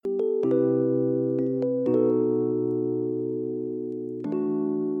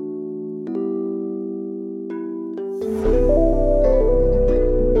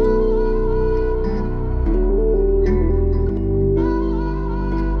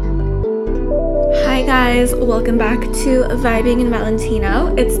guys, welcome back to Vibing in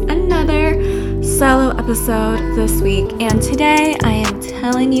Valentino. It's another solo episode this week, and today I am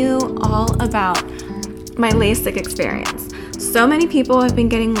telling you all about my LASIK experience. So many people have been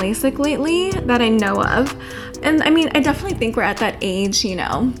getting LASIK lately that I know of, and I mean, I definitely think we're at that age, you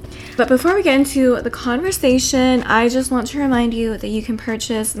know. But before we get into the conversation, I just want to remind you that you can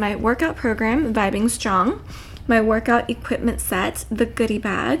purchase my workout program, Vibing Strong, my workout equipment set, the goodie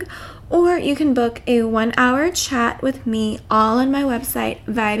bag, or you can book a 1-hour chat with me all on my website,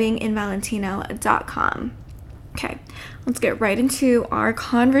 vibinginvalentino.com. Okay, let's get right into our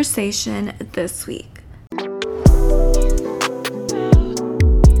conversation this week.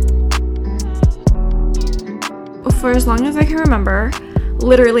 For as long as I can remember,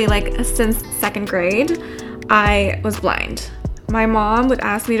 literally like since second grade, I was blind. My mom would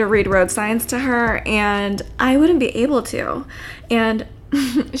ask me to read road signs to her, and I wouldn't be able to. And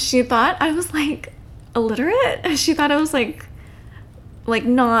she thought I was like illiterate. She thought I was like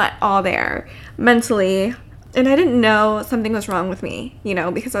not all there mentally. And I didn't know something was wrong with me, you know,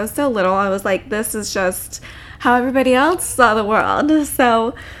 because I was so little. I was like, this is just how everybody else saw the world.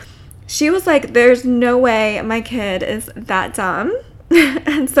 So she was like, there's no way my kid is that dumb.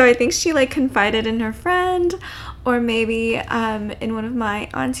 And so I think she like confided in her friend, or maybe in one of my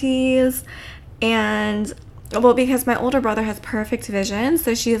aunties. And well, because my older brother has perfect vision,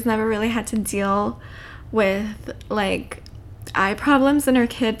 so she has never really had to deal with like eye problems in her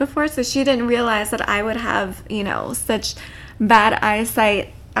kid before, so she didn't realize that I would have, you know, such bad eyesight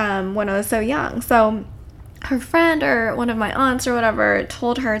when I was so young. So her friend or one of my aunts or whatever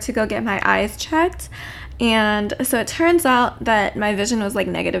told her to go get my eyes checked. And so it turns out that my vision was like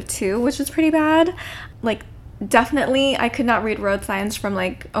 -2, which was pretty bad. Like, definitely I could not read road signs from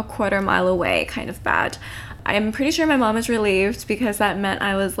like a quarter mile away, kind of bad. I'm pretty sure my mom is relieved because that meant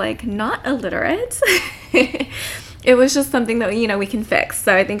I was like not illiterate. It was just something that, you know, we can fix.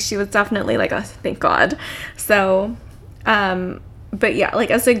 So I think she was definitely like, oh, thank God. So, but yeah, like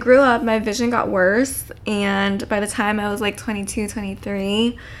as I grew up, my vision got worse. And by the time I was like 22,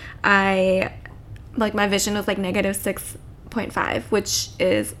 23, my vision was like -6.5, which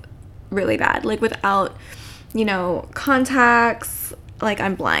is really bad. Like without, you know, contacts, like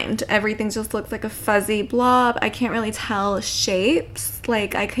I'm blind. Everything just looks like a fuzzy blob. I can't really tell shapes.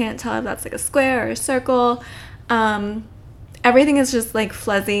 Like I can't tell if that's like a square or a circle. Everything is just like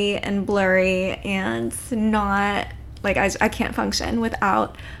fuzzy and blurry and not like I can't function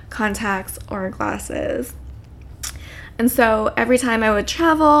without contacts or glasses. And so every time I would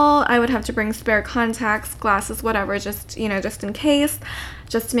travel, I would have to bring spare contacts, glasses, whatever, just, you know, just in case,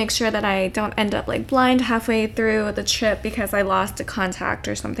 just to make sure that I don't end up like blind halfway through the trip because I lost a contact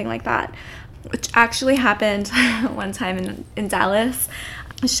or something like that, which actually happened one time in Dallas.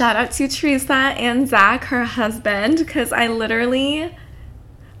 Shout out to Teresa and Zach, her husband, because I literally,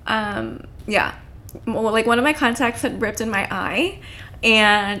 like one of my contacts had ripped in my eye,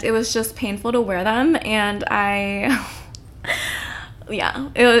 and it was just painful to wear them, and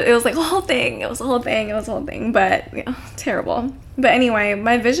it was like a whole thing. It was a whole thing, but yeah, terrible. But anyway,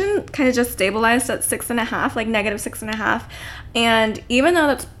 my vision kind of just stabilized at 6.5, like -6.5. And even though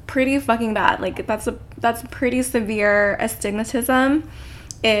that's pretty fucking bad, like that's pretty severe astigmatism,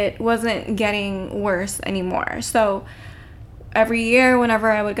 it wasn't getting worse anymore. So every year, whenever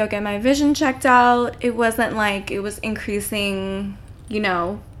I would go get my vision checked out, it wasn't like it was increasing, you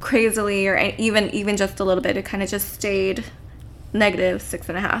know, crazily or even just a little bit. It kind of just stayed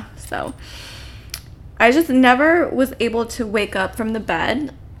 -6.5. So I just never was able to wake up from the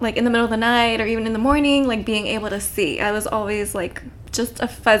bed like in the middle of the night or even in the morning, like being able to see. I was always like just a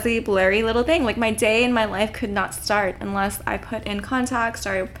fuzzy, blurry little thing. Like my day in my life could not start unless I put in contacts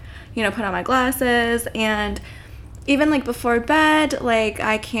or, you know, put on my glasses. And even like before bed, like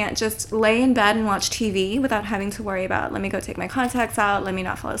I can't just lay in bed and watch TV without having to worry about, let me go take my contacts out, let me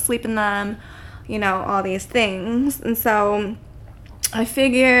not fall asleep in them, you know, all these things. And so I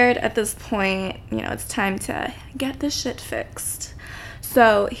figured at this point, you know, it's time to get this shit fixed.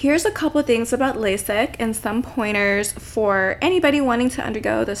 So here's a couple of things about LASIK and some pointers for anybody wanting to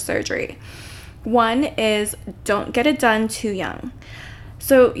undergo the surgery. One is don't get it done too young.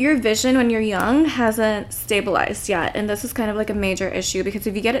 So your vision when you're young hasn't stabilized yet, and this is kind of like a major issue because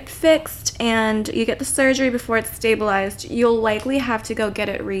if you get it fixed and you get the surgery before it's stabilized, you'll likely have to go get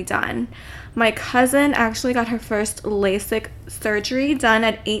it redone. My cousin actually got her first LASIK surgery done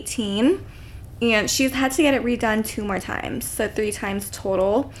at 18, and she's had to get it redone 2 more times, so 3 times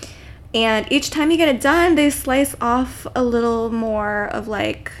total. And each time you get it done, they slice off a little more of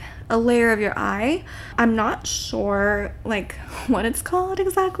like a layer of your eye. I'm not sure like what it's called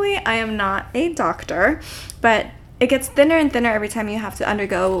exactly. I am not a doctor, but it gets thinner and thinner every time you have to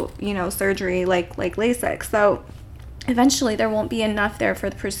undergo, surgery like LASIK. So eventually there won't be enough there for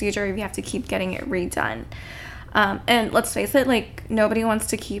the procedure if you have to keep getting it redone. And let's face it, like, nobody wants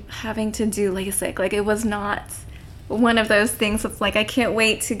to keep having to do LASIK. Like, it was not one of those things that's like, I can't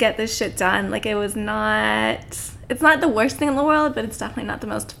wait to get this shit done. Like, it's not the worst thing in the world, but it's definitely not the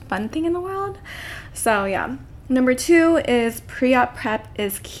most fun thing in the world. So yeah. Number 2 is pre-op prep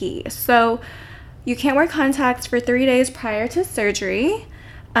is key. So you can't wear contacts for 3 days prior to surgery.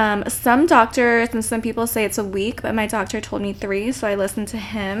 Some doctors and some people say it's a week, but my doctor told me 3, so I listened to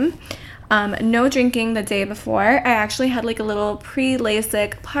him. No drinking the day before. I actually had like a little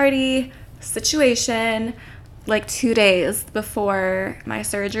pre-LASIK party situation like 2 days before my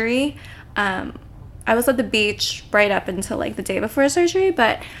surgery. I was at the beach right up until like the day before surgery,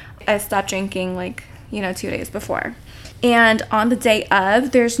 but I stopped drinking like, 2 days before. And on the day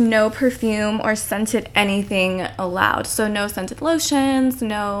of, there's no perfume or scented anything allowed. So no scented lotions,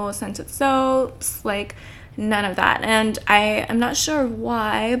 no scented soaps, like none of that. And I am not sure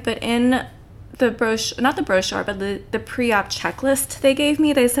why, but in the brochure, not the brochure, but the pre-op checklist they gave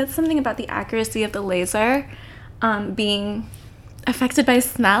me, they said something about the accuracy of the laser being affected by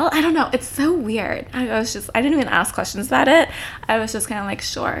smell. I don't know. It's so weird. I didn't even ask questions about it. I was just kind of like,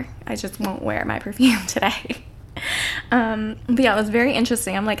 sure, I just won't wear my perfume today. But yeah, it was very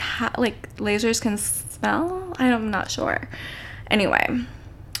interesting. I'm like, lasers can smell? I'm not sure. Anyway,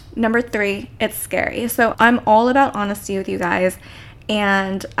 number 3, it's scary. So I'm all about honesty with you guys.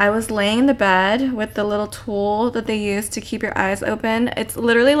 And I was laying in the bed with the little tool that they use to keep your eyes open. It's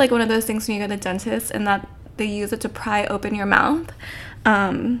literally like one of those things when you go to the dentist and that they use it to pry open your mouth.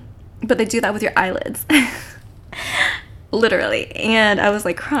 But they do that with your eyelids. Literally. And I was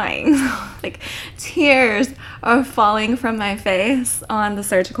like crying. Like tears are falling from my face on the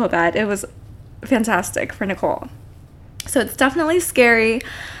surgical bed. It was fantastic for Nicole. So it's definitely scary.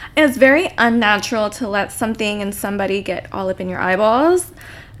 It's very unnatural to let something and somebody get all up in your eyeballs.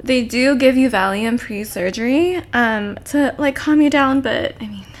 They do give you Valium pre-surgery to like calm you down, but I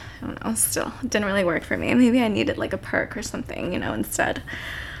mean, I don't know, still it didn't really work for me. Maybe I needed like a perk or something, instead.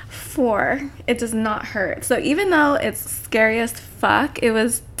 4, it does not hurt. So even though it's scary as fuck, it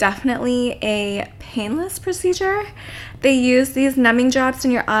was definitely a painless procedure. They use these numbing drops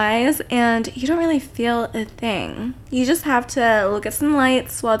in your eyes and you don't really feel a thing. You just have to look at some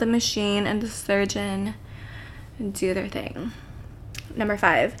lights while the machine and the surgeon do their thing. Number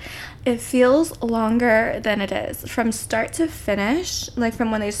 5, it feels longer than it is. From start to finish, like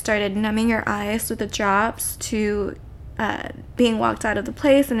from when they started numbing your eyes with the drops to being walked out of the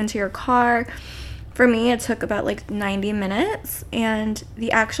place and into your car. For me, it took about like 90 minutes, and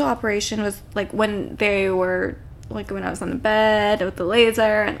the actual operation was like when I was on the bed with the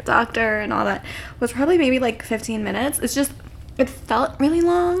laser and the doctor and all that, was probably maybe like 15 minutes. It felt really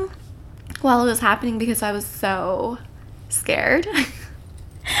long while it was happening because I was so scared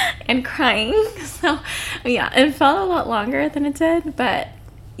and crying. So yeah, it felt a lot longer than it did, but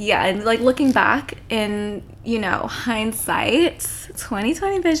yeah, and like looking back in, hindsight,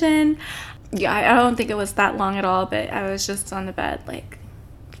 20/20 vision, yeah, I don't think it was that long at all, but I was just on the bed, like,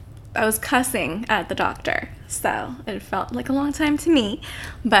 I was cussing at the doctor, so it felt like a long time to me,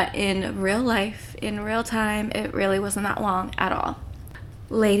 but in real life, in real time, it really wasn't that long at all.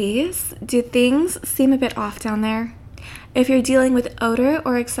 Ladies, do things seem a bit off down there? If you're dealing with odor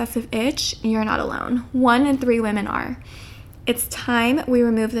or excessive itch, you're not alone. 1 in 3 women are. It's time we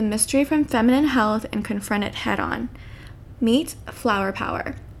remove the mystery from feminine health and confront it head on. Meet Flower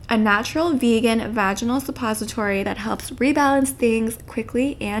Power, a natural vegan vaginal suppository that helps rebalance things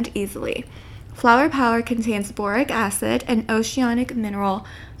quickly and easily. Flower Power contains boric acid, an oceanic mineral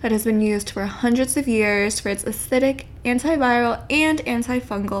that has been used for hundreds of years for its acidic, antiviral, and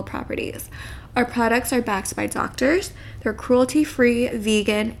antifungal properties. Our products are backed by doctors, they're cruelty-free,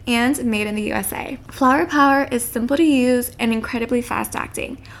 vegan, and made in the USA. Flower Power is simple to use and incredibly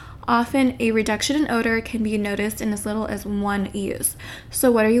fast-acting. Often, a reduction in odor can be noticed in as little as 1 use.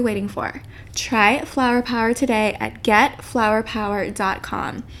 So what are you waiting for? Try Flower Power today at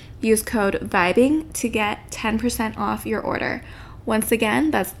getflowerpower.com. Use code VIBING to get 10% off your order. Once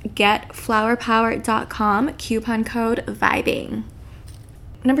again, that's getflowerpower.com, coupon code VIBING.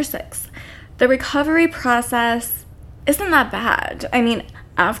 Number 6. The recovery process isn't that bad. I mean,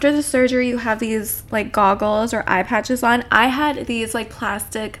 after the surgery, you have these like goggles or eye patches on. I had these like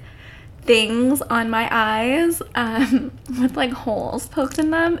plastic things on my eyes with like holes poked in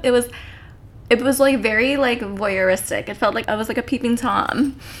them. It was like very like voyeuristic. It felt like I was like a peeping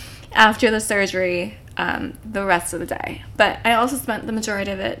Tom. after the surgery the rest of the day. But I also spent the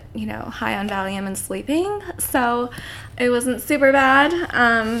majority of it, high on Valium and sleeping. So it wasn't super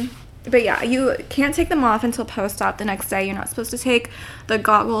bad. But yeah, you can't take them off until post-op the next day. You're not supposed to take the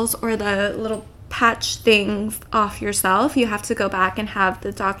goggles or the little patch things off yourself. You have to go back and have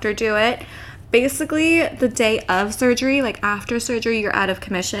the doctor do it. Basically, the day of surgery, like after surgery, you're out of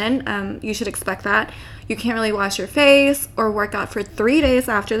commission. You should expect that. You can't really wash your face or work out for 3 days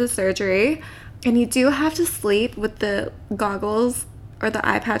after the surgery. And you do have to sleep with the goggles or the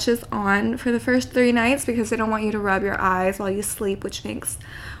eye patches on for the first 3 nights because they don't want you to rub your eyes while you sleep, which makes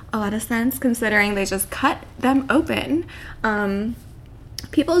a lot of sense considering they just cut them open.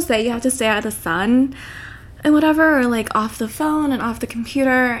 People say you have to stay out of the sun and whatever, or like off the phone and off the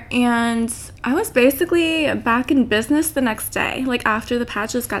computer, and I was basically back in business the next day. Like after the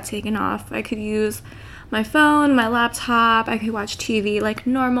patches got taken off, I could use my phone, my laptop, I could watch TV like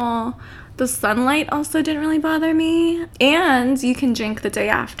normal. The sunlight also didn't really bother me, and you can drink the day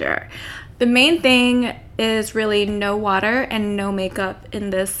after. The main thing is really no water and no makeup in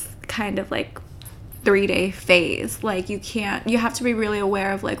this kind of like 3-day phase. Like you have to be really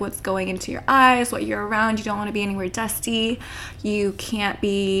aware of like what's going into your eyes, what you're around. You don't want to be anywhere dusty. You can't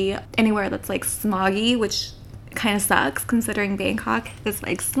be anywhere that's like smoggy, which kind of sucks considering Bangkok is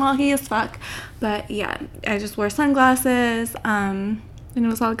like smoggy as fuck. But yeah, I just wore sunglasses and it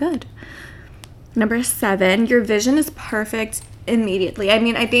was all good. Number 7, your vision is perfect immediately. I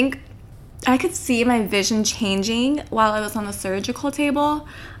mean, I think I could see my vision changing while I was on the surgical table.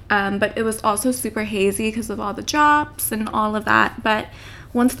 But it was also super hazy because of all the drops and all of that. But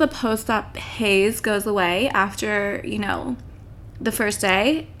once the post-op haze goes away after, the first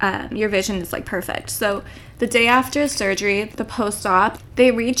day, your vision is like perfect. So the day after surgery, the post-op, they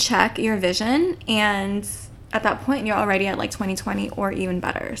recheck your vision. And at that point, you're already at like 20/20 or even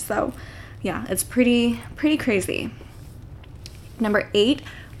better. So yeah, it's pretty crazy. Number 8,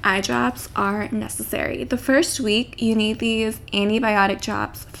 eye drops are necessary. The first week, you need these antibiotic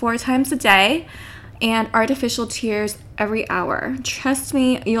drops 4 times a day and artificial tears every hour. Trust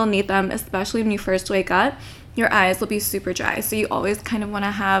me, you'll need them, especially when you first wake up. Your eyes will be super dry, so you always kind of want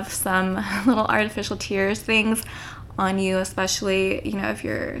to have some little artificial tears things on you, especially, if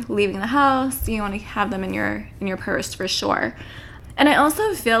you're leaving the house. You want to have them in your purse for sure. And I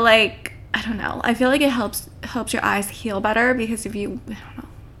also feel like, I feel like it helps your eyes heal better because if you, I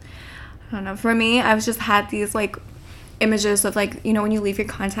don't know. For me, I've just had these like images of like, when you leave your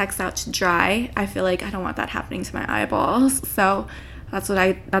contacts out to dry, I feel like I don't want that happening to my eyeballs. So that's what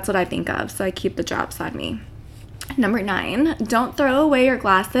I think of. So I keep the drops on me. Number 9, don't throw away your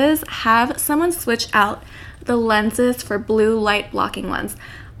glasses. Have someone switch out the lenses for blue light blocking ones.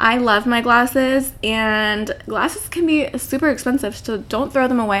 I love my glasses, and glasses can be super expensive, so don't throw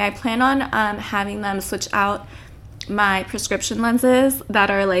them away. I plan on having them switch out my prescription lenses that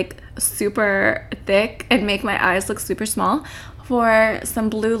are like super thick and make my eyes look super small for some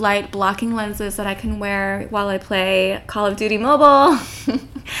blue light blocking lenses that I can wear while I play Call of Duty Mobile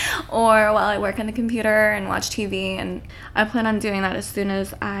or while I work on the computer and watch TV. And I plan on doing that as soon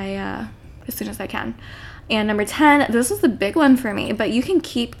as I can. And number 10, this was the big one for me, but you can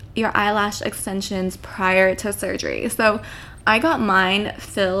keep your eyelash extensions prior to surgery. So I got mine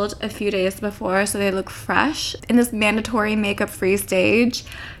filled a few days before so they look fresh. In this mandatory makeup-free stage,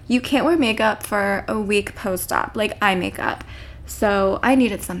 you can't wear makeup for a week post-op, like eye makeup. So I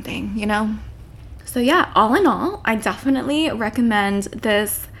needed something, So yeah, all in all, I definitely recommend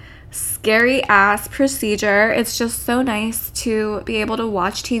this scary-ass procedure. It's just so nice to be able to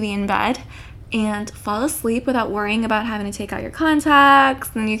watch TV in bed and fall asleep without worrying about having to take out your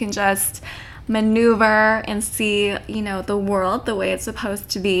contacts. And you can just maneuver and see, the world the way it's supposed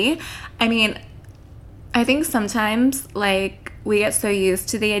to be. I mean, I think sometimes, like, we get so used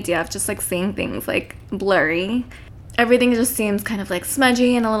to the idea of just, like, seeing things, like, blurry. Everything just seems kind of, like,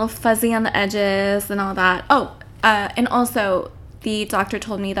 smudgy and a little fuzzy on the edges and all that. And also, the doctor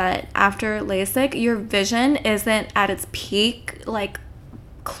told me that after LASIK, your vision isn't at its peak, like,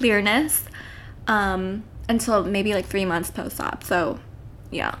 clearness until maybe, like, 3 months post-op. So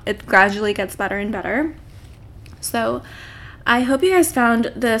yeah, it gradually gets better and better. So I hope you guys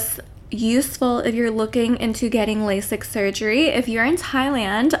found this useful if you're looking into getting LASIK surgery. If you're in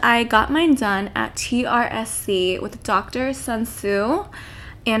Thailand, I got mine done at TRSC with Dr. Sun Soo,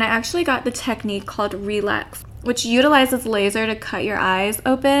 and I actually got the technique called Relax, which utilizes laser to cut your eyes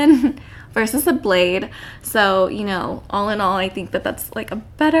open versus a blade. So, all in all, I think that that's like a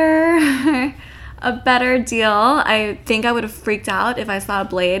better deal. I think I would have freaked out if I saw a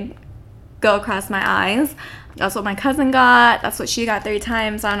blade go across my eyes. That's what my cousin got. That's what she got 3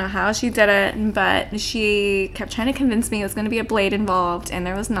 times. I don't know how she did it, but she kept trying to convince me it was going to be a blade involved, and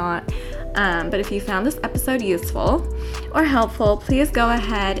there was not. But if you found this episode useful or helpful, please go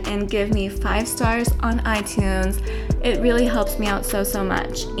ahead and give me 5 stars on iTunes. It really helps me out so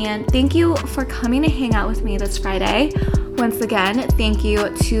much. And thank you for coming to hang out with me this Friday. Once again, thank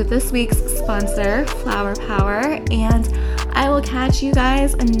you to this week's sponsor, Flower Power, and I will catch you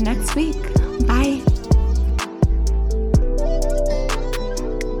guys next week. Bye.